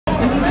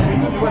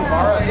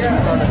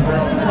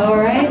All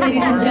right,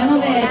 ladies and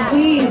gentlemen,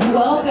 please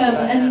welcome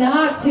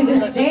Anak to the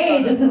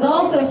stage. This is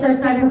also a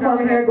first-time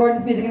performer here at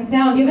Gordon's Music and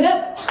Sound. Give it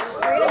up.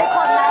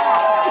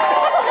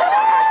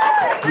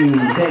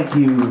 Thank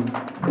you.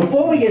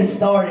 Before we get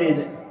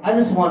started, I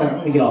just want to,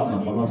 let me get off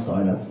my phone. I'm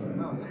sorry, that's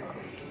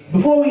right.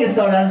 Before we get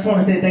started, I just want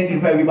to say thank you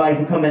for everybody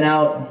for coming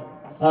out.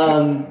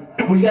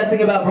 What do you guys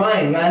think about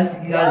Brian? You guys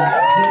think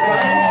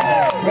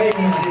Brian? Great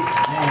music.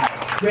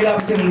 Great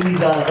opportunity.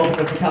 He's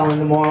opening for Colin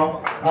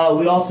tomorrow.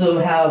 We also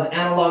have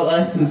Analog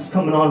Us, who's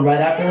coming on right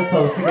after us,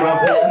 so stick around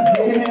for them.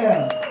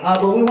 Yeah.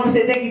 But we want to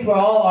say thank you for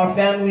all our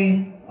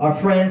family, our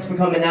friends for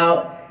coming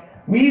out.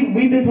 We've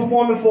been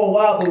performing for a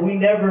while, but we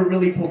never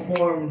really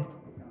performed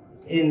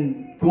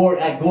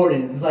at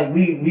Gordon's. It's like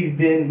we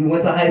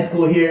went to high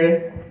school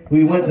here.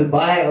 We went to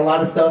buy a lot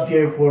of stuff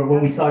here for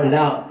when we started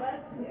out.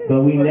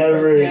 But we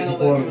never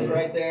performed. Was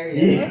right there.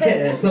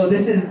 Yeah. So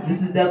this is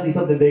definitely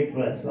something big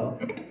for us. So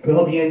we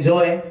hope you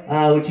enjoy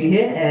what you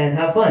hear and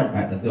have fun. All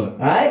right, let's do it. All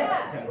right.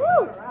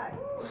 Woo.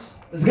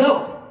 Let's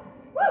go.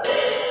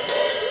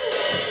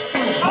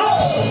 Oh!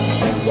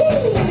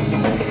 Woo!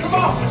 Come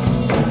on.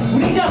 We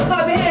need y'all to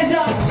clap your hands,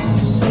 y'all.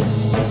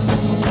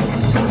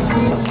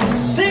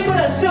 Sing with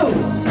us too.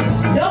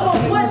 Y'all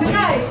gonna sweat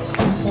tonight.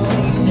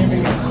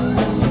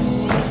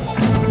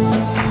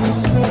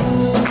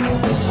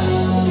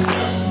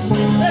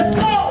 Let's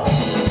go!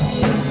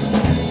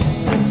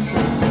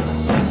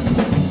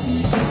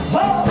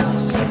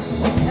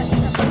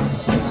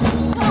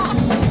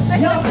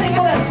 Y'all sing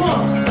with us, come on.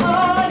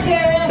 Oh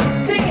yeah,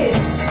 sing it.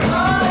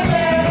 Oh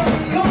yeah,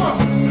 come on.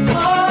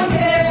 Oh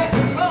yeah.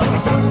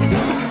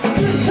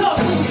 Talk.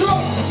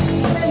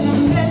 When I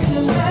met you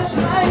last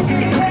night,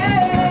 you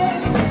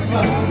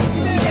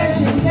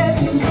let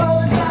me roll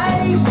the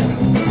dice.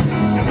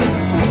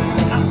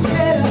 I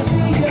said I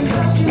think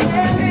about you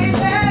every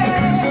day.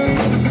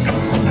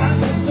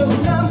 So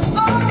now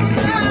all the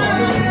time,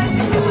 I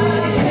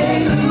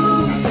can't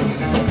lose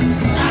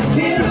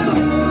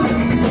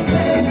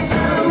when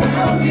I'm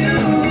around you.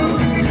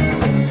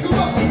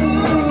 Ooh,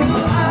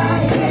 I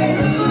can't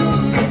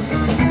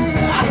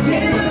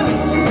lose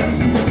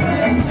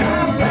when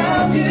I'm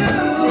around you.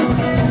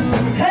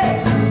 Hey,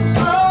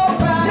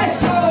 alright, let's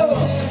go.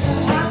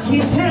 I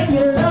keep turning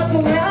your love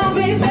around,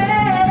 baby.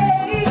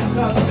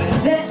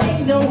 There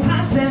ain't no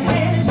hot to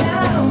hand it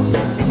down.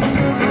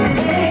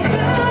 Ain't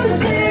gonna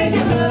stay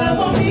your love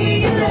on me,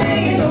 you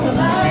laying on the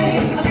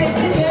line. I bet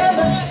you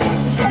never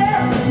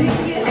see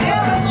it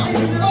ever.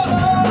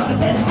 I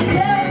bet you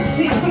never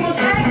see someone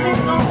acting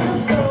on the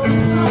floor.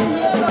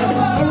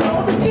 I'm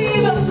on the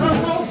fever,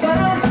 I'm on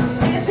fire.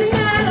 And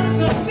tonight I'm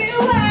gonna be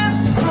wild.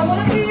 I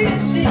wanna be a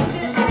thing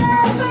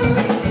every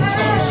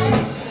time.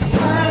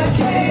 I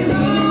can't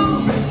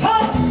lose. I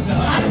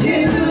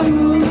can't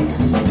lose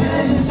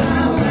when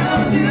I'm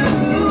around you.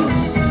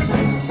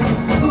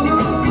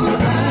 Ooh,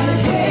 I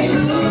can't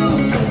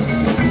lose.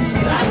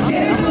 I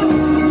can't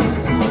lose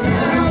when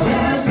I'm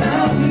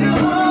around you.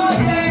 Oh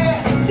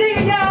yeah, sing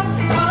it, y'all.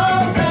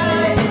 All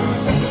right,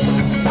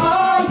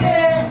 oh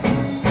yeah,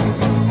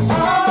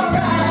 all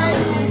right,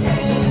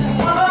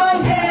 oh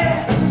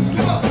yeah,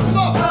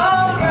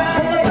 all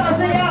right. Let's all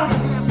say y'all.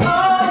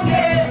 Oh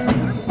yeah,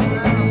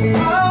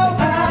 all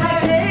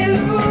right,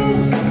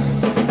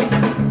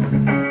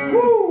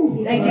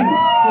 woo. Thank you.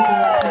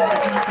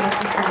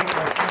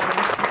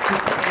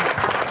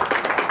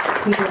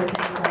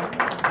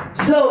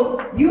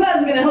 So, you guys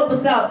are gonna help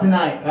us out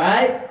tonight,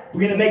 alright?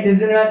 We're gonna make this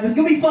interactive. It's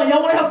gonna be fun.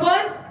 Y'all wanna have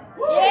fun?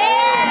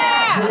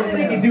 Yeah! I think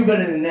they can do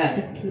better than that.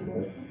 Just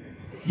keyboards.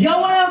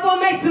 Y'all wanna have fun?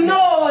 Make some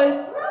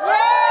noise!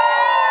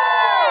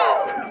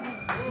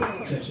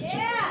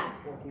 Yeah!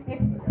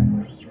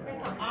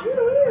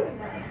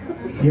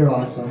 You're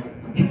awesome.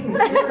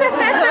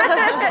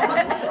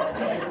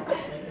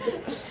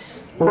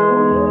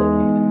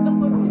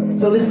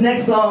 So this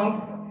next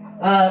song,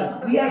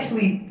 we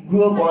actually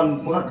grew up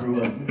on, well, not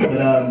grew up,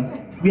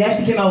 but we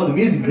actually came out with a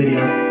music video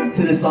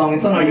to this song.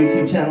 It's on our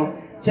YouTube channel.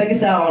 Check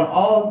us out on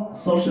all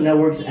social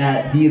networks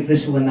at The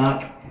Official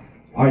Anak.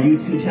 Our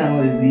YouTube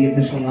channel is The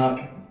Official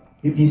Anak.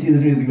 If you see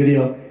this music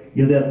video,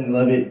 you'll definitely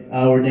love it.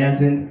 We're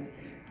dancing.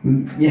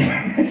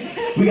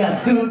 We got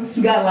suits,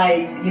 we got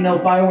like, you know,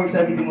 fireworks,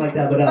 everything like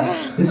that. But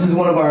this is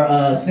one of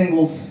our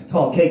singles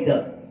called Caked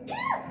Up.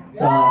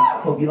 So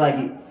hope you like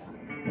it.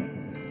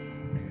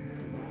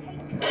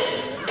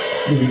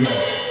 Here we go.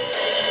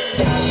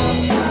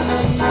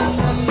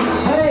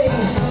 Hey!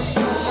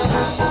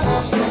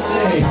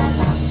 Hey!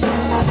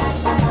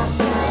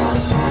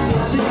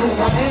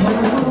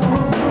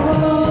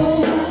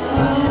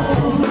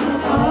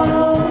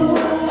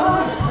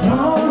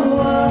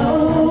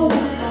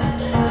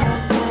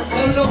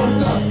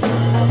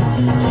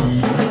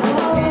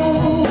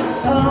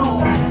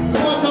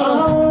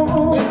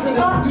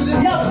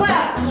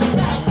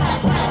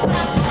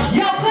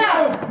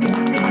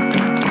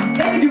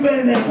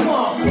 Come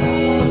on.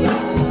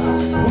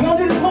 We're gonna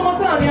do this one more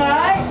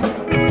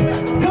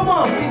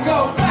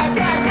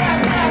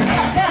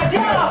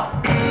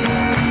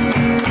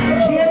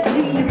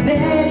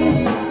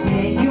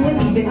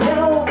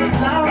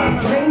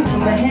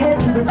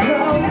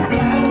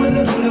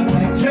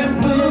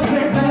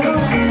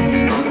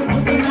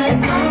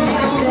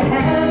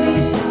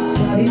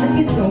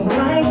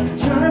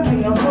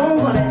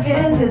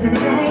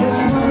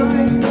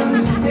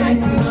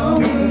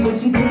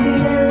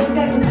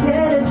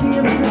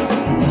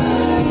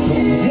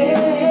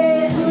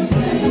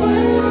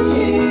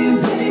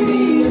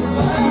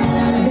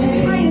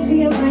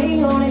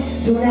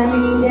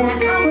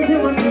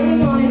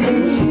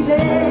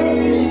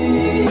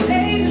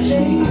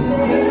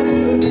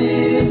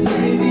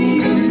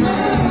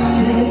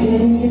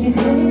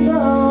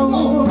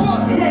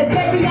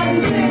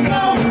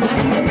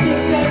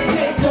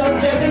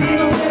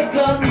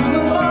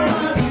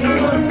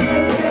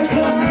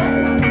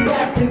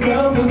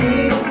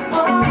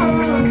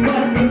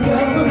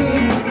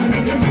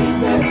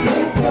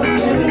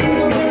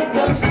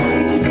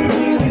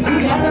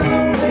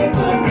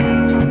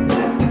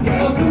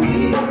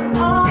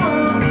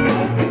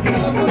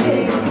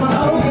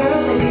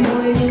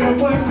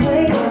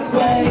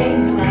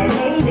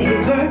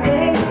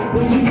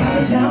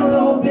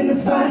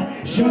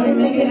Sure to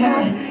make it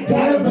hot,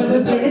 got a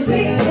brother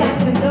 36. Got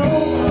to know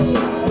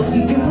what's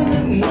he doing to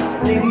me.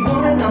 Baby,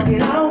 wanna knock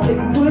it out, baby,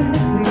 put it to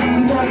sleep.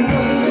 You got me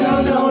open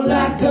down, don't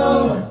lock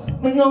doors.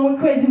 When going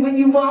crazy, when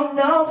you want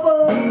no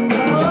for. And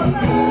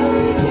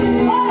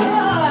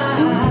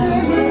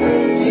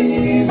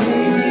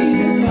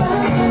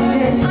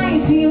I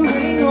see a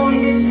ring on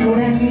it, so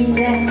that means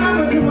that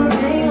I'ma do my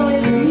thing on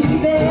it, baby.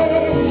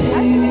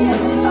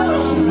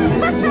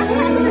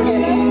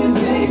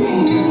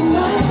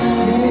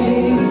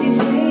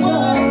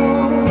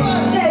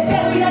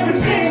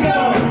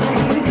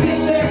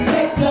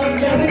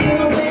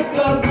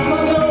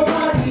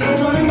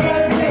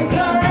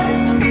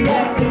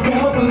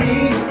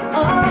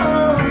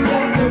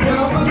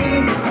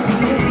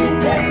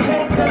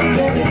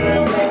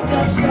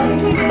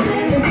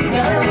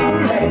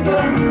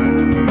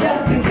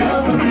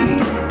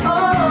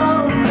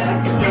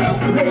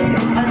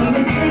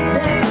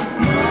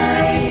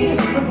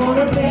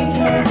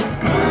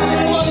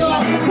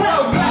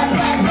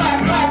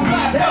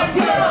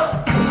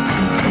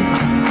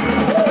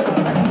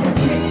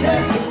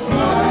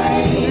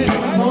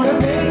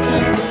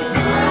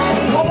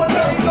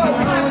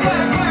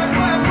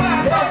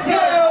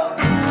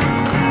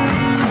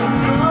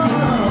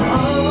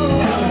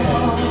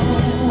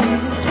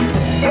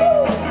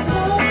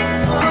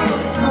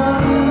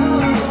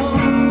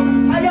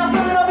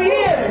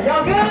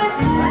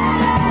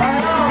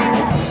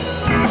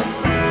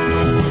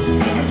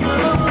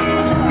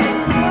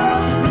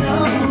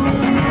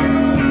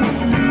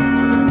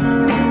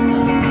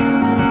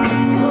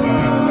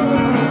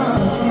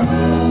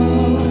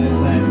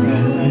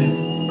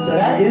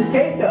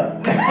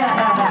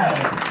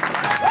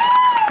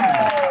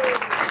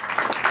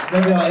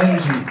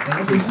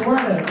 Okay, so we're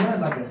at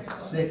like a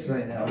 6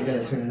 right now. We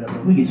gotta turn it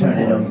up. We can turn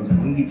it up. We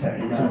can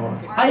turn it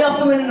up. How y'all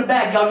feeling in the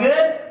back? Y'all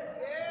good?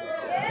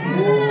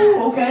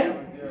 Ooh, okay.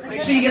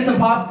 Make sure you get some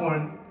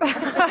popcorn. We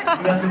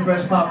got some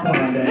fresh popcorn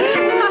on there.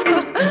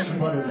 That's some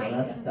butter though.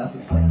 That's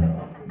what's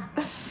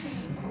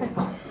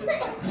up.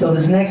 So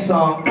this next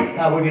song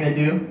that we're gonna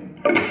do,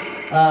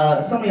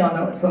 some of y'all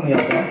know it, some of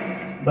y'all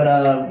don't. But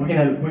we're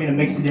gonna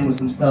mix it in with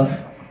some stuff.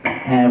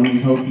 And we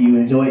just hope you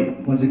enjoy it.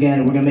 Once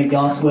again, we're gonna make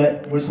y'all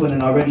sweat. We're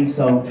sweating already,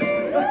 so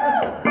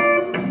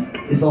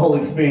it's a whole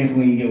experience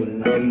when you get with it.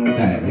 You know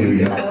what I'm saying? Here we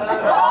go.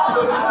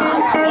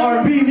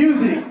 R&B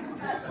music.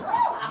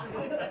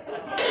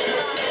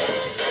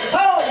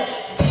 Oh!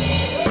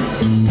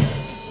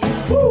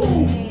 Woo!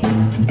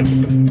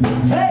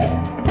 Hey!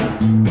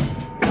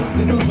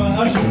 This one's by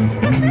Usher.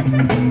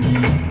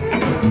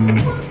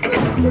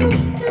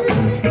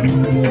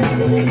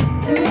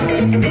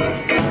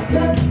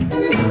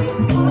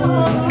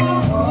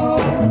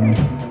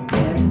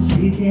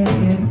 She can't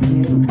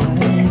get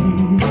away.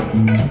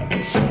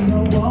 She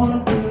don't wanna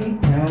be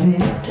down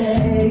and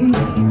stay.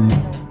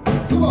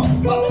 Come on,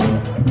 but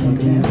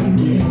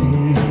everywhere.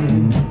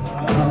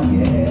 Oh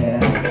yeah.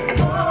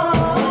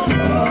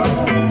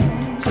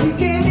 She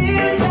came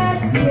here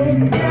just to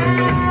get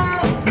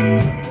down.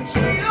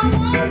 She don't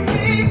wanna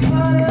be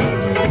part of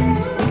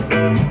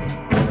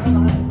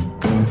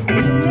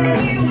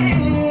everywhere.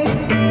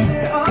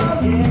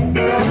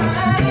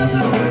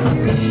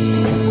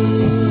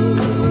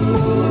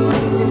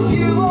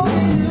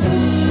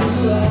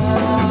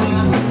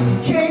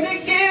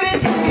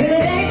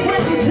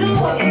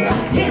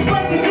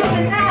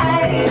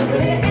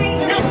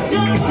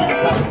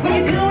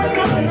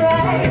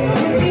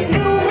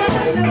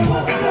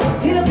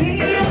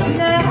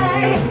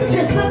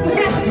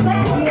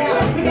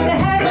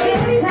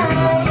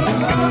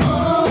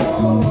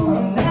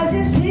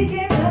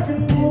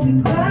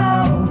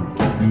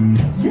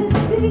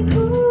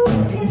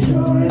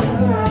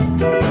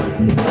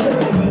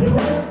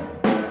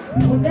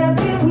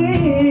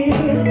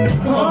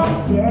 Oh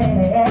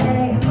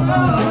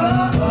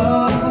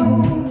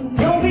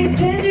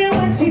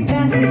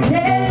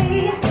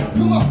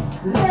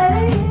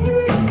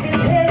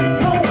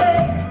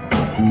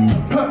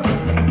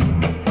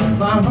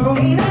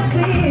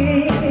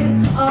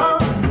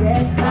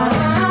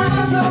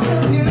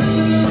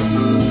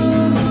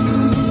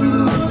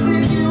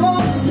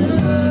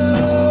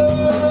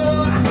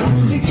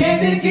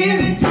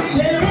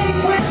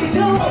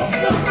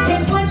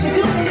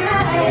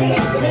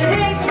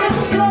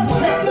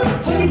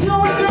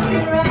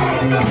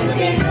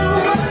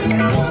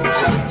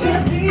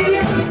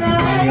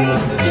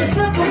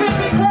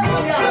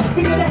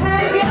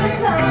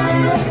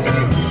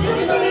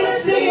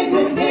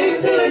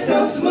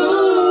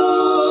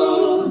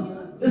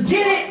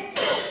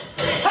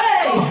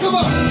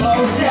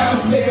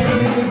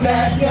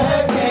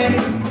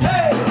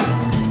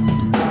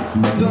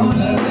Don't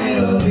a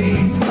little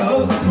East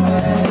Coast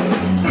sway.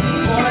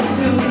 1,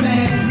 2,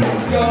 man.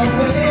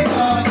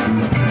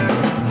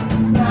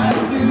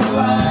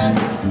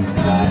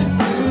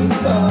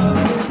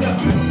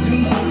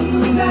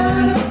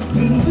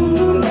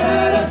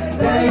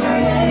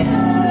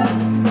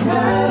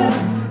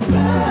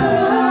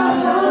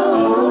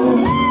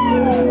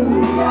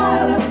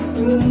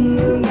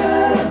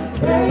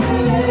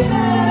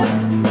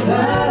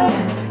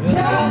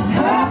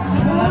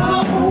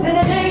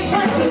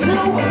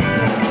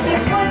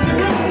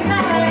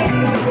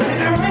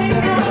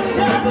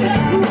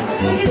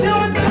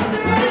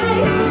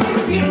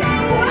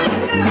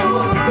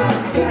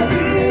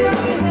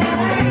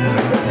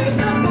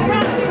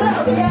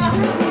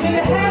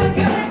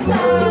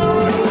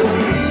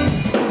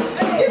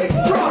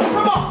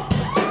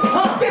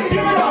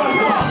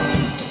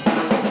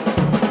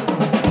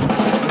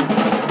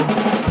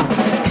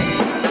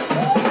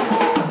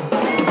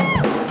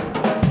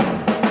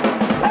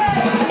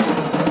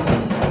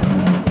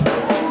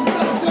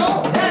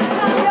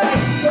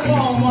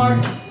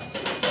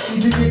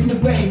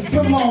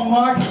 Come on,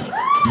 Mark.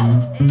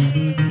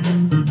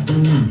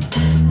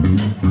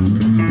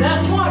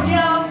 That's Mark,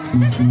 y'all.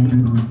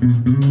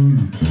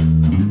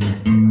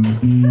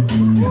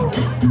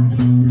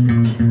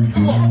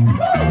 Come on.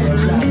 Yo,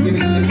 Shon, give me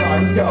some guitar.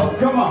 Let's go.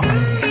 Come on.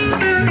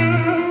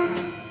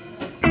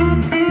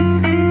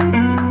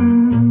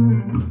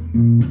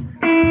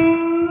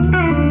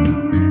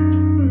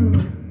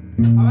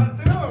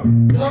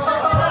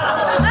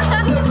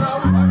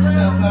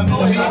 Sounds good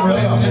to me, bro.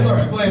 It's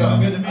alright. Play it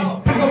on. Good to me.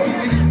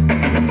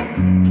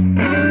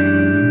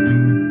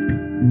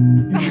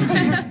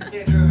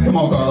 Come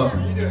on, Carlo.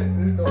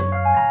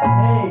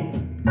 Hey.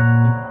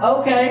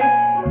 Okay.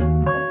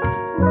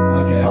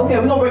 Okay. Okay,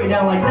 we're gonna break it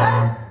down like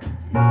that.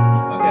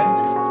 Okay.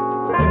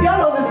 If y'all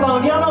know this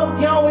song, y'all know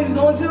what we're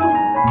going to? Who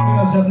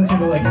knows Justin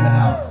Timberlake in the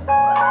house?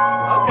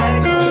 Okay.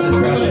 Let's just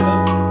scratch it.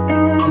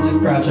 Let's just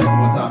scratch it one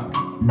more time.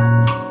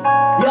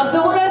 Y'all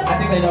still with us? I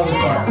think they know this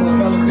part, so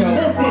let's go.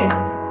 Listen.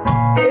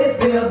 It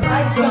feels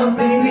like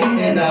something's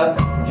eating up.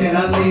 Can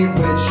I leave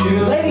with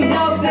you? Ladies,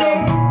 y'all sing.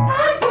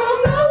 I don't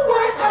know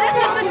what I'm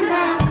talking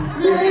about.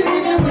 Really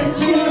leaving with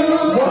you.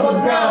 One more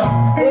time.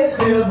 It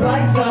feels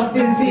like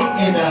something's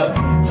eating up.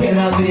 Can I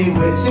leave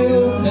with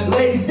you? And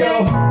ladies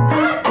go.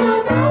 I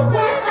don't know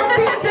what I'm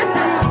thinking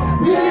about.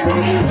 Really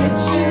leaving with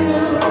you.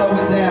 Slow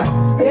it down.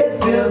 It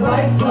feels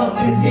like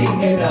something's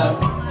eating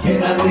up.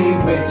 Can I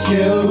leave with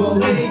you?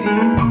 Lady.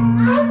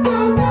 I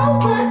don't know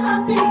what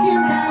I'm thinking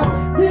about.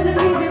 Really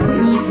leaving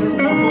with you.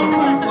 One more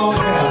time. Slow it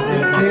down.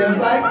 It feels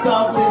like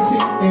something's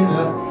eating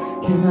up.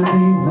 Can I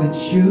leave with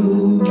you?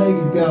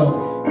 Ladies go.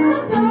 I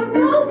don't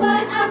know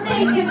what I'm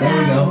thinking about. There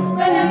we go.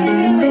 Really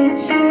leaving with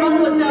you.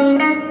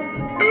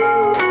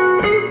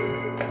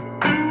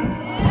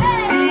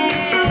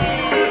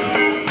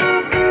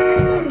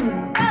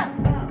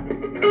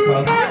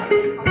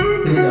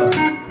 Here we go.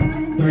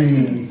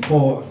 3,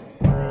 4.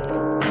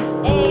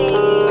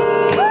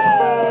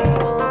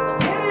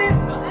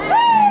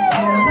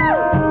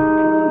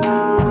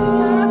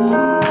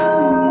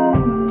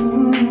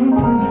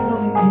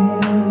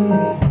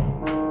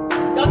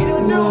 Y'all can do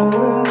it too.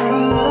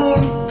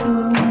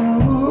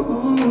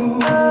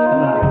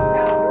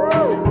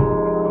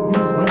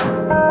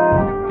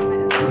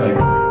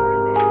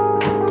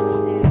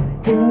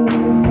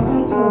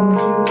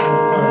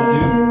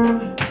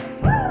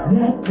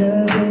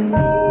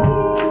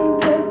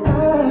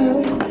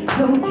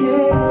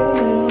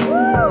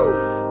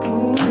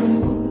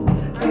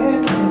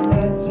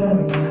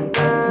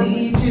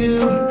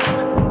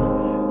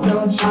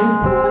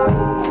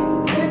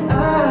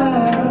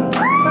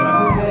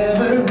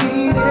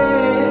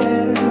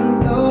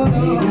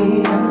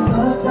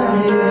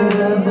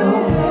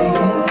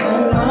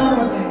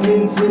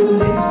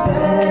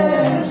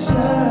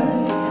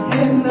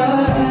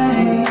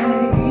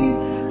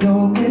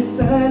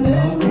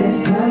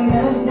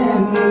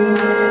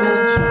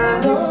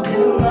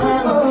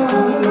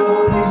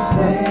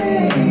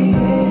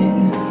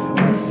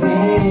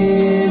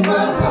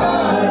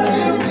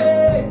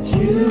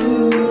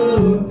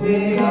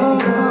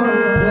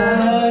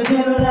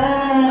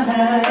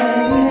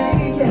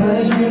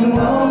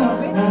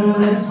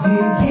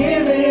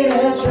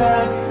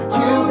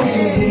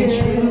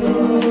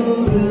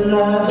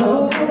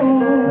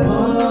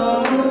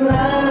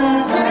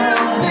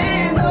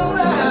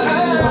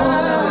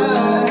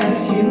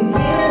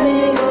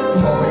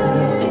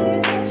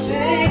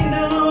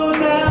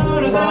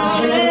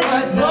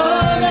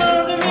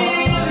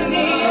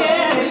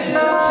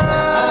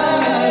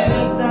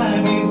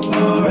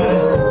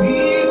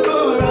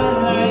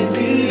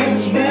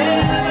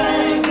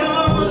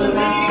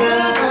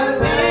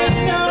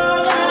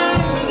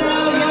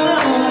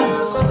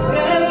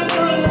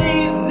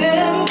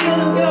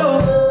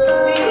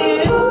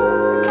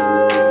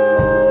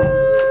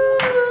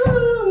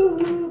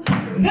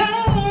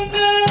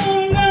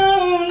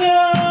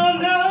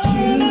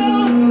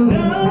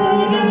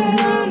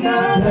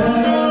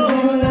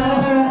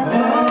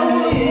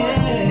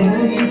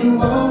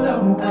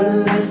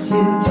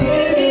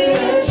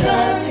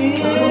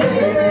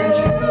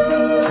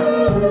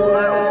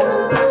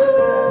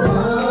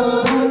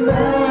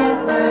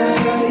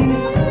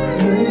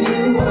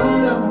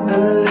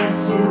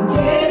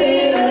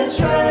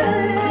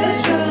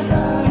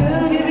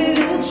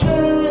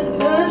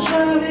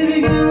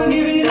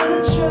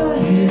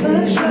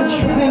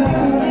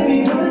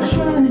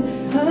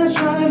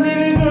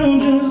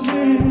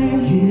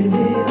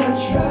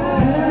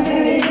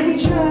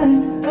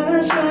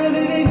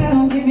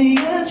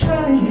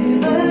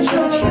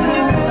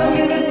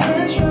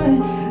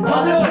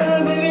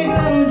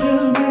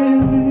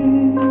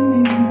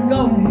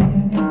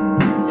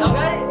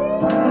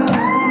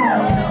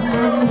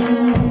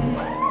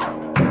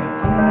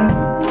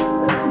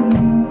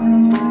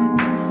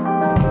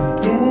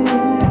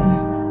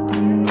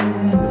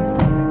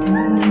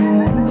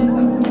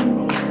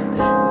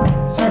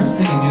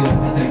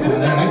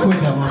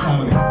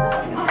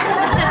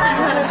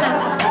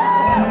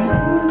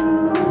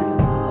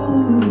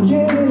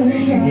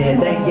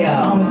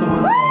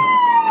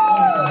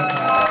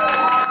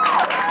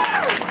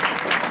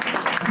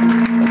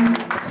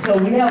 So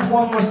we have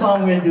one more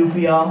song we're gonna do for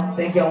y'all.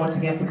 Thank y'all once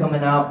again for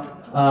coming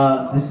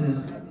out. This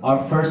is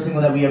our first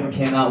single that we ever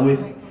came out with.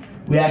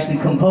 We actually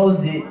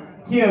composed it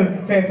here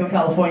in Fairfield,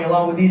 California,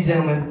 along with these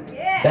gentlemen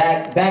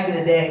back in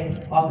the day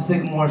off of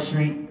Sycamore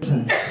Street.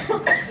 It's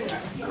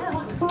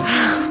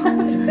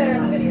better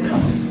in the video.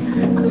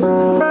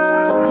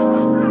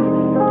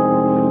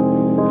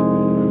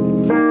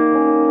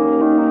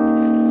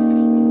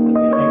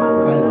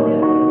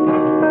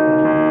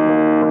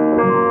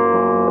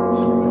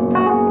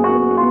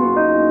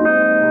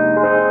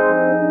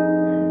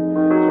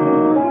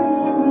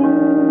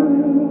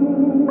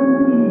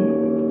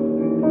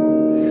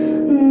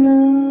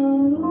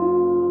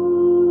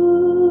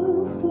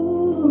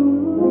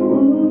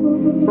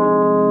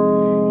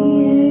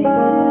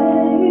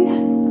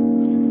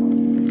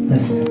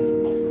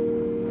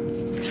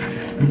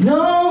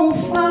 No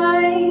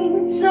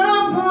fights,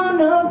 I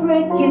wanna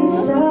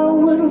reconcile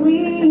what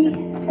we had.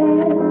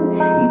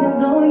 Even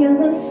though you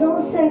look so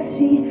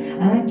sexy,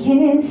 I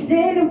can't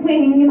stand it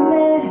when you're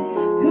mad.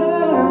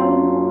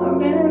 Girl, I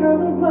ran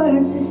out of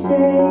words to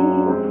say,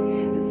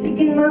 but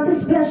thinking about the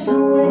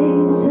special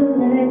ways to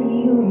let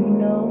you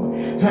know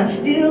I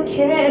still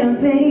care,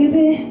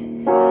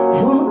 baby.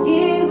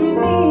 Forgive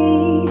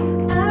me,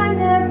 I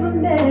never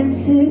meant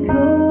to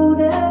go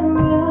that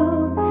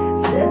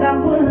route. Said I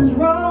was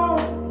wrong.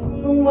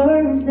 The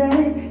words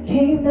that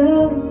came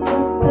out of my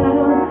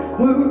mouth.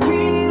 Were a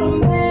real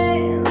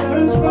man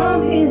learns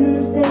from his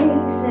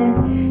mistakes,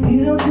 and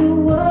he'll do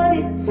what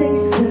it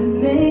takes to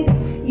make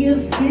you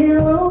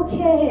feel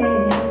okay.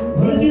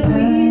 Make it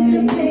easy,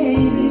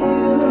 baby.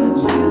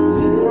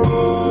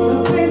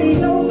 Baby,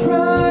 don't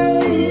cry.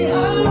 I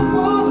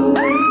wanna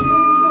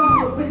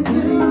reconcile with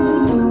you.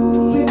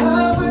 Say I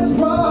was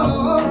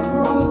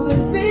wrong. The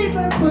things I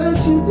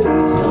pushed you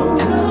through. So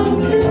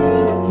come through.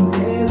 So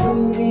there's a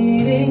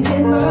meeting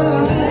in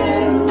my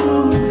head.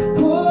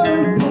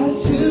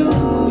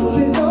 2:15.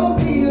 Say don't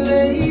be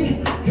late.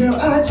 Girl,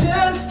 I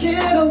just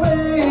can't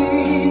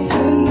wait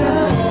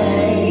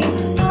tonight.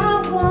 I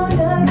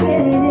wanna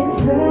get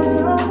inside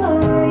your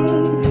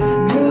mind.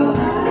 Girl,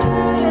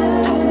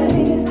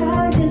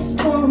 I just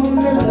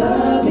wanna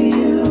love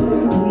you.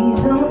 Please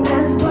don't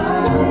ask why.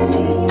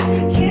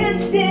 Can't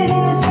stand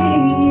to see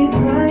you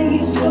cry.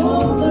 You're so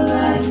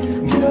polite.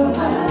 Girl, I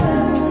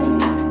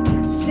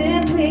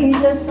simply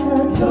just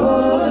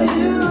adore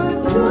you.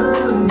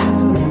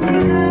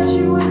 As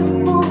you in the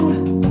mood,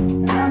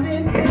 I've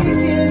been thinking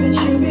that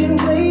you've been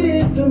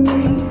waiting for me.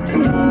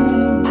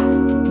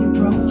 You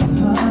broke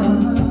your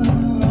heart.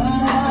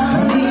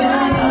 Honey, I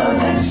know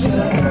that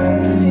you're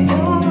hurting.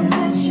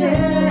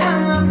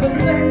 Yeah, for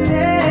certain,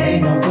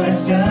 ain't no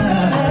question. I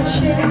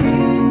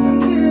need some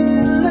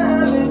good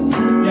loving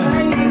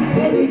tonight.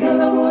 Baby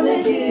girl, I wanna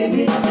give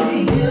it to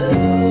you.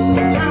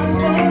 I'm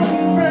going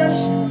fresh,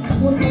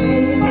 we'll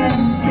take it back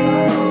to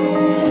slow.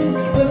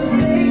 For the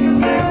sake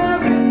of our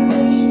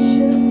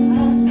relationship,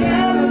 I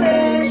gotta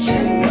let you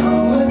know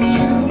what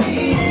you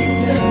mean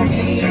to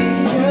me.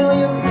 Girl,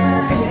 you're my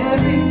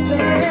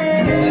everything,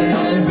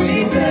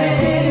 everything.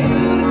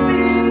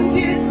 Anything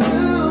you do,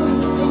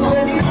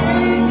 let me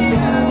take it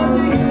out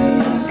to you.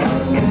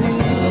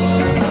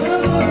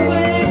 Come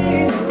away,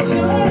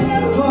 your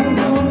hair falls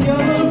on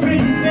your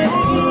pretty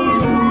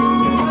face,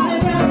 your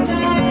eyebrow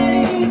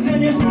eyes,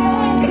 and your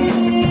stars in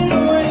the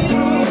rain.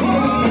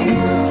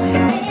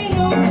 Ain't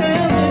no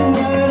telling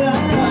what I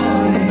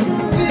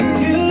could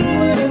do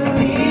with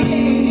me.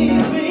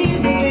 Please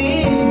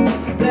believe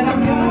that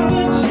I've got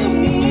what you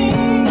need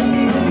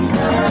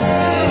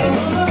tonight.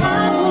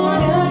 I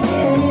wanna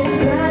get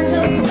inside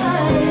your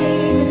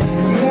mind.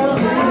 Girl,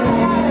 I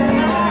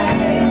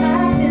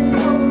just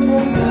wanna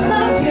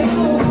love you.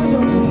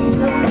 Please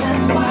don't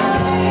ask why.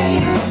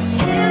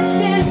 Can't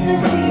stand to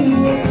see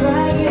you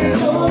cry. You're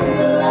so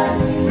polite.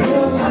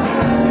 Girl, I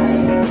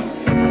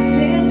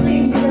simply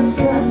just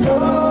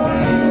adore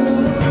you.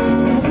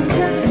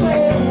 Just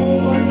wait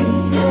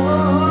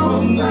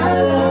for my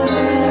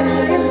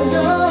life.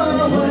 Know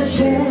what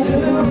you're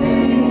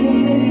doing.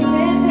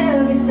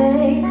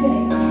 Everything,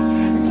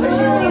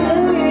 especially